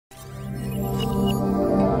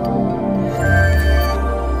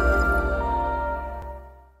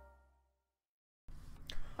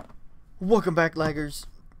Welcome back, laggers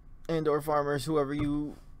and or farmers, whoever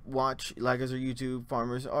you watch, laggers or YouTube,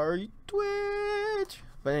 farmers or Twitch.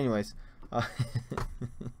 But anyways, uh,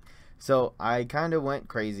 so I kind of went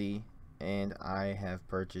crazy and I have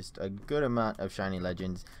purchased a good amount of Shiny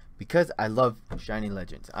Legends because I love Shiny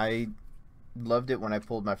Legends. I loved it when I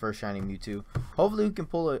pulled my first Shiny Mewtwo. Hopefully we can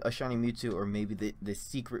pull a Shiny Mewtwo, or maybe the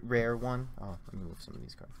secret rare one. Oh, let me move some of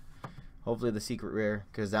these cards. Hopefully the secret rare,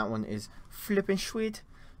 because that one is flipping sweet.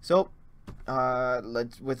 So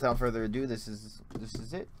let's, without further ado, this is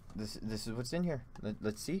it. This is what's in here.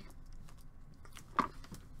 Let's see.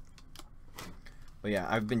 But yeah,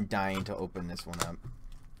 I've been dying to open this one up,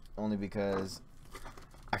 only because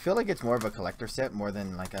I feel like it's more of a collector set more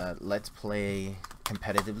than like a let's play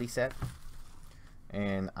competitively set.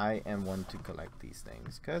 And I am one to collect these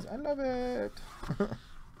things because I love it.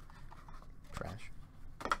 Trash.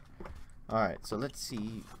 Alright, so let's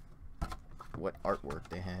see what artwork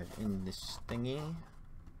they have in this thingy.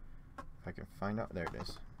 If I can find out. There it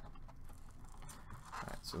is.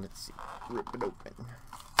 Alright, so let's see. Rip it open.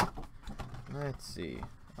 Let's see.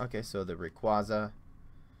 Okay, so the Rayquaza,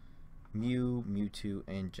 Mew, Mewtwo,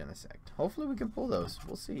 and Genesect. Hopefully we can pull those.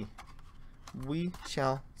 We'll see. We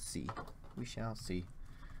shall see. We shall see.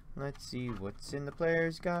 Let's see what's in the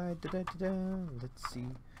player's guide. Let's see.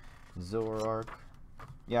 Zoroark.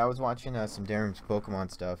 Yeah, I was watching some Darren's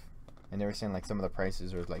Pokemon stuff, and they were saying like some of the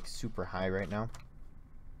prices are like super high right now,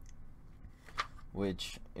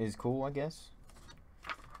 which is cool, I guess.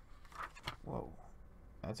 Whoa,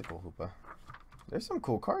 that's a cool Hoopa. There's some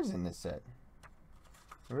cool cards in this set.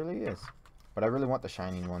 It really is. But I really want the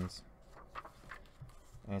shining ones.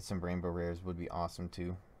 And some rainbow rares would be awesome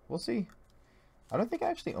too. We'll see. I don't think I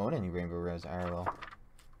actually own any rainbow rares IRL.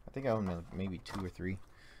 I think I own maybe 2 or 3.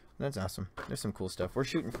 That's awesome. There's some cool stuff. We're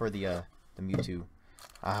shooting for the Mewtwo.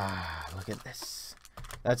 Ah, look at this.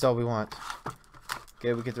 That's all we want.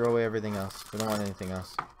 Okay, we can throw away everything else. We don't want anything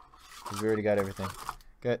else, because we already got everything.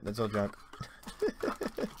 Good, that's all junk.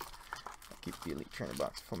 Keep the elite trainer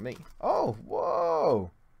box for me. Oh,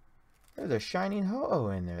 whoa! There's a shining Ho-Oh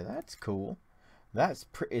in there. That's cool. That's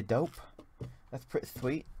pretty dope. That's pretty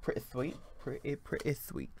sweet. Pretty sweet. Pretty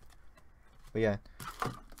sweet. But yeah,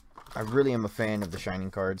 I really am a fan of the shining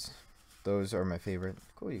cards. Those are my favorite.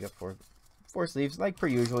 Cool, you got four sleeves. Like per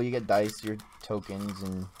usual, you get dice, your tokens,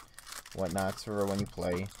 and whatnots for when you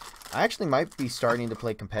play. I actually might be starting to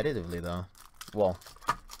play competitively, though. Well,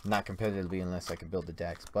 not competitively unless I can build the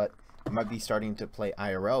decks, but I might be starting to play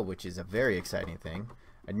IRL, which is a very exciting thing.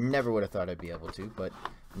 I never would have thought I'd be able to, but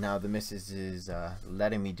now the missus is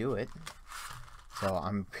letting me do it. So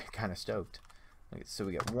I'm kind of stoked. So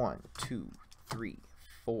we got 1, 2, 3,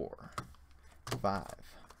 4, 5,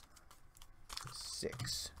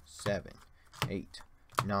 6, 7, 8,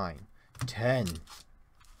 9, 10.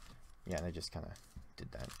 Yeah, and I just kind of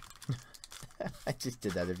did that. I just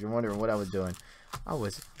did that. If you're wondering what I was doing, I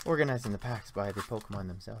was organizing the packs by the Pokemon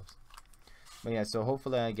themselves. But yeah, so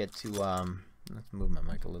hopefully I get to let's move my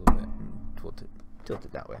mic a little bit and tilt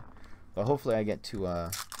it that way. But hopefully I get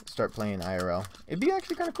to start playing IRL. It'd be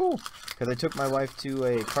actually kind of cool, because I took my wife to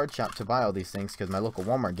a card shop to buy all these things because my local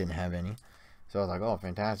Walmart didn't have any. So I was like, oh,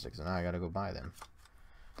 fantastic. So now I got to go buy them.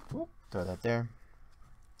 Whoop, throw that there.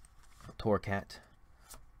 Torcat,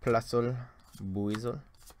 Plusle, Buizel,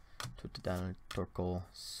 Tutodon, Torkoal,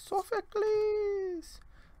 Sophocles.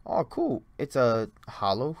 Oh, cool. It's a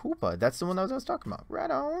hollow Hoopa. That's the one that I was talking about.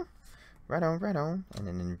 Right on. Right on, right on. And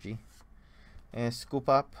an energy. And Scoop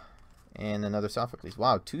Up. And another Sophocles.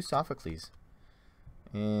 Wow, 2 Sophocles.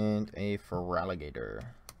 And a Feraligatr.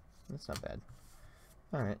 That's not bad.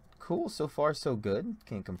 Alright, cool. So far, so good.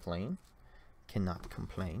 Can't complain. Cannot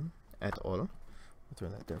complain at all. I'll throw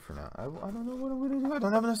that there for now. I don't know what I'm going to do. I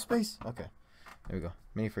don't have enough space. Okay. There we go.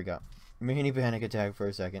 Mini freak out. Mini panic attack for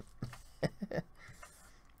a second.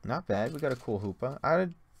 Not bad. We got a cool Hoopa.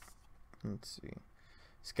 Let's see.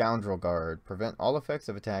 Scoundrel Guard. Prevent all effects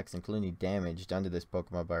of attacks, including damage, done to this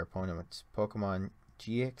Pokemon by our opponent. Pokemon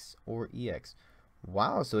GX or EX.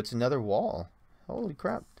 Wow, so it's another wall. Holy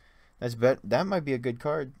crap. That might be a good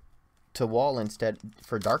card to wall instead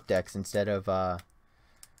for dark decks instead of Alolan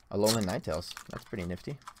Ninetales. That's pretty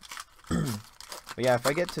nifty. But yeah, if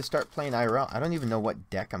I get to start playing IRL, I don't even know what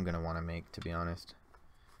deck I'm going to want to make, to be honest.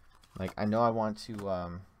 Like, I know I want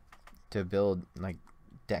to build like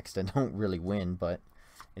decks that don't really win, but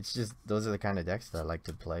it's just those are the kind of decks that I like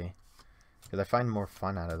to play, because I find more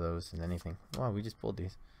fun out of those than anything. Wow, we just pulled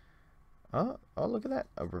these. Oh, look at that.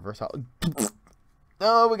 A reverse hollow.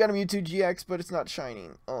 Oh, we got a Mewtwo GX, but it's not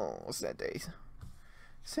shining. Oh, sad days.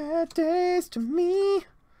 Sad days to me.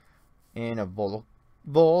 And a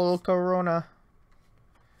Volcarona.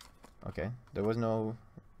 Okay, there was no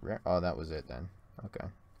rare. Oh, that was it then. Okay.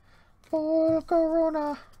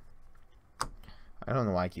 Volcarona. I don't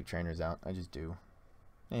know why I keep trainers out. I just do.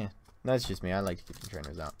 Yeah, that's just me. I like to keep the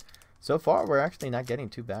trainers out. So far, we're actually not getting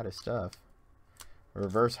too bad of stuff.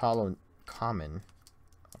 Reverse hollow common.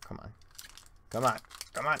 Oh, come on. Come on.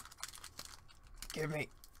 Come on. Give me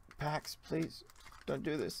packs, please. Don't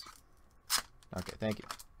do this. Okay, thank you.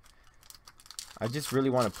 I just really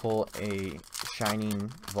want to pull a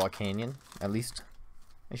Shining Volcanion. At least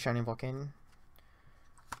a Shining Volcanion.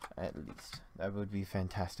 At least. That would be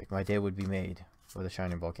fantastic. My day would be made with a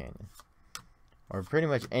Shining Volcanion. Or pretty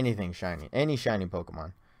much anything shiny. Any shiny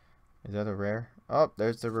Pokemon. Is that a rare? Oh,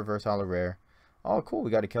 there's the reverse hollow rare. Oh, cool.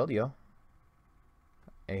 We got a Keldeo.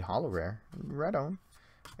 A hollow rare. Right on.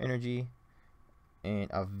 Energy. And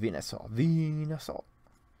a Venusaur. Venusaur.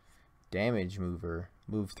 Damage mover.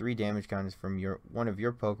 Move 3 damage counters from one of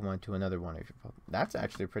your Pokemon to another one of your Pokemon. That's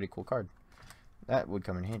actually a pretty cool card. That would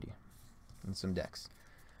come in handy. In some decks.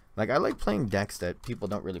 Like, I like playing decks that people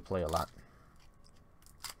don't really play a lot.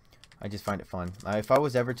 I just find it fun. If I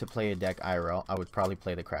was ever to play a deck IRL, I would probably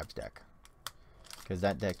play the Crabs deck. Because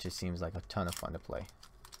that deck just seems like a ton of fun to play.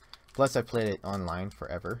 Plus, I played it online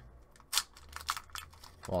forever.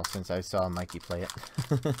 Well, since I saw Mikey play it.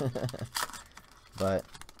 But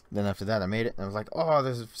then after that, I made it. And I was like, oh,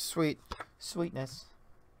 this is sweetness.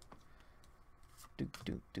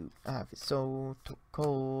 Aviso,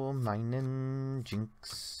 Toko, Minen,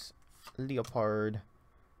 Jinx, Leopard.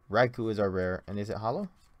 Raikou is our rare. And is it hollow?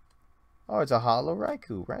 Oh, it's a hollow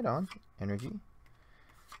Raikou. Right on. Energy.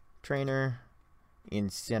 Trainer.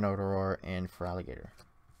 Incineroar. And Feraligatr.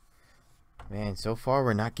 Man, so far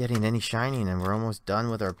we're not getting any shining. And we're almost done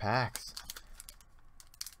with our packs.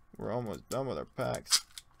 We're almost done with our packs.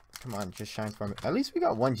 Come on, just shine for me. At least we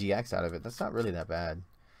got 1 GX out of it. That's not really that bad.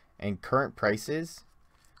 And current prices.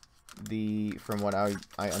 From what I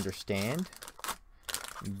understand.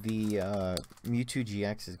 The Mewtwo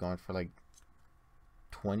GX is going for like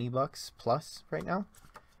 $20 plus right now,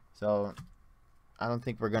 so I don't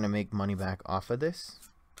think we're gonna make money back off of this,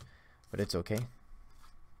 but it's okay.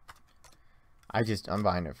 I'm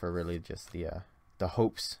buying it for really just the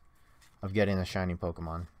hopes of getting a shiny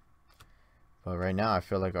Pokemon. But right now I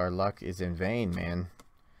feel like our luck is in vain, man.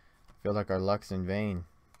 I feel like our luck's in vain.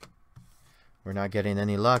 We're not getting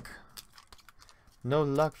any luck. No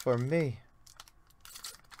luck for me.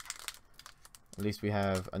 At least we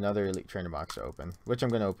have another Elite Trainer box to open, which I'm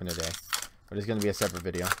going to open today, but it's going to be a separate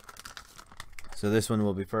video. So this one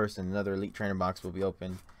will be first, and another Elite Trainer box will be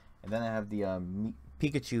open. And then I have the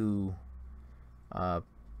Pikachu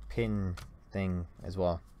pin thing as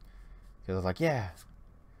well. Because I was like, yeah,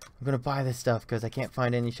 I'm going to buy this stuff because I can't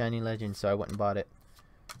find any shiny legends, so I went and bought it.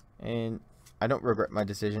 And I don't regret my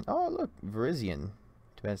decision. Oh, look, Virizion.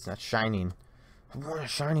 Too bad it's not shining. I want a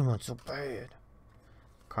shiny one so bad.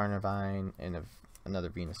 Carnivine and another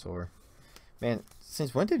Venusaur. Man,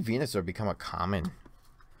 since when did Venusaur become a common?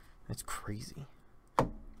 That's crazy.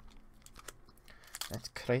 That's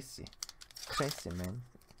crazy. Crazy, man.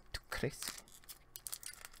 Too crazy.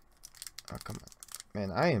 Oh, come on.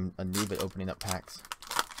 Man, I am a noob at opening up packs.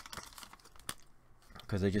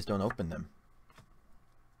 Because I just don't open them.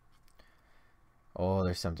 Oh,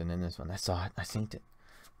 there's something in this one. I saw it. I seen it.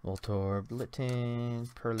 Voltorb, Litten,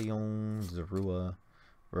 Purlion, Zorua.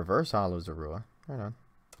 Reverse hollow Zorua. Right on.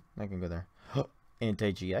 I can go there.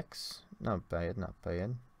 Anti-GX. Not bad, not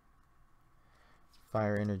bad.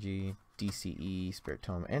 Fire Energy, DCE,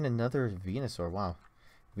 Spiritomb, and another Venusaur. Wow.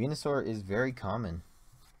 Venusaur is very common.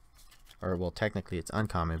 Or, well, technically it's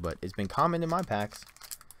uncommon, but it's been common in my packs.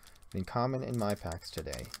 Been common in my packs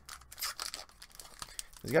today.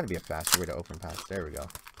 There's got to be a faster way to open packs. There we go.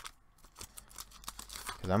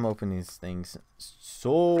 Because I'm opening these things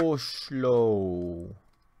so slow.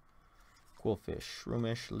 Quillfish,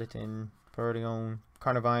 Shroomish, Litten, Purlion,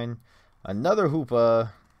 Carnivine, another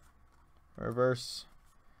Hoopa, Reverse,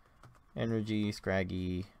 Energy,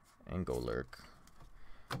 Scraggy, and Golurk.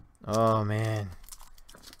 Oh, man.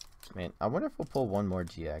 Man, I wonder if we'll pull one more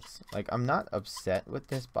GX. Like, I'm not upset with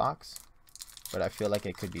this box, but I feel like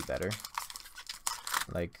it could be better.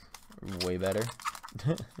 Like, way better.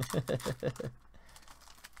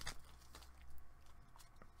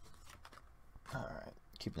 Alright,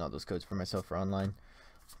 keeping all those codes for myself for online.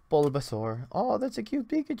 Bulbasaur. Oh, that's a cute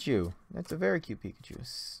Pikachu. That's a very cute Pikachu.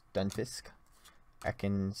 Stunfisk.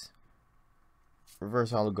 Ekans.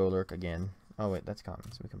 Reverse Hollow Golurk again. Oh, wait, that's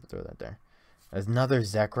common, so we can throw that there. There's another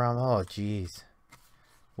Zekrom. Oh, jeez.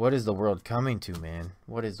 What is the world coming to, man?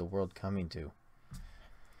 What is the world coming to?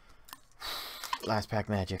 Last pack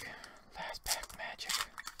magic. Last pack magic.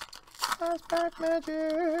 Last pack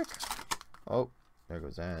magic. Oh, there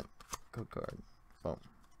goes that. Code card. Boom.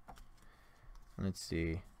 Let's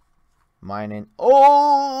see. Mining.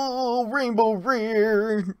 Oh, Rainbow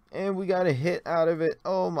Rare. And we got a hit out of it.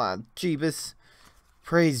 Oh, my Jeebus.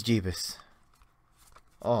 Praise Jeebus.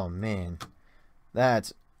 Oh, man.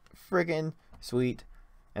 That's freaking sweet.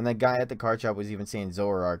 And that guy at the card shop was even saying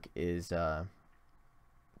Zoroark is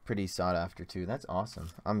pretty sought after, too. That's awesome.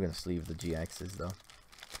 I'm going to sleeve the GXs, though.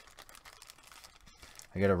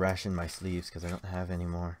 I got to ration my sleeves because I don't have any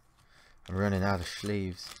more. I'm running out of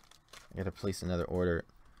sleeves. I got to place another order.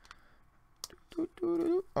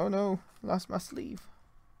 Oh no, lost my sleeve.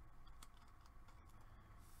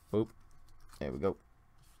 Boop. There we go.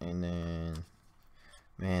 And then,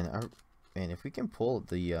 man, if we can pull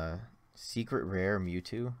the secret rare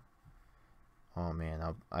Mewtwo, oh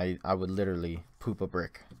man, I would literally poop a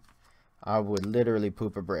brick. I would literally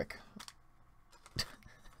poop a brick.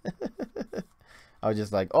 I was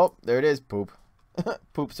just like, oh, there it is, poop.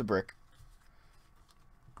 Poops a brick.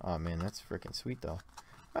 Oh man, that's freaking sweet though.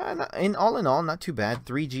 In all, not too bad.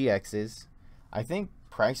 3 GXs. I think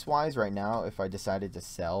price-wise right now, if I decided to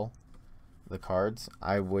sell the cards,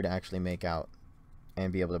 I would actually make out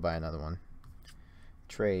and be able to buy another one.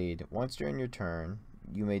 Trade. Once during your turn,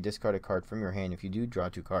 you may discard a card from your hand. If you do, draw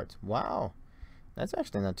 2 cards. Wow. That's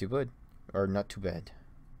actually not too good. Or not too bad.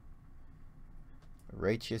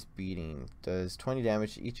 Righteous Beating. Does 20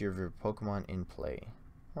 damage to each of your Pokemon in play.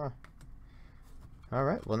 Huh.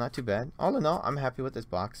 Alright, well, not too bad. All in all, I'm happy with this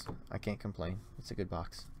box. I can't complain. It's a good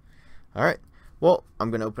box. Alright, well, I'm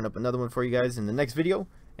going to open up another one for you guys in the next video.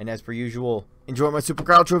 And as per usual, enjoy my Super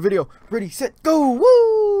Outro video. Ready, set, go! Woo!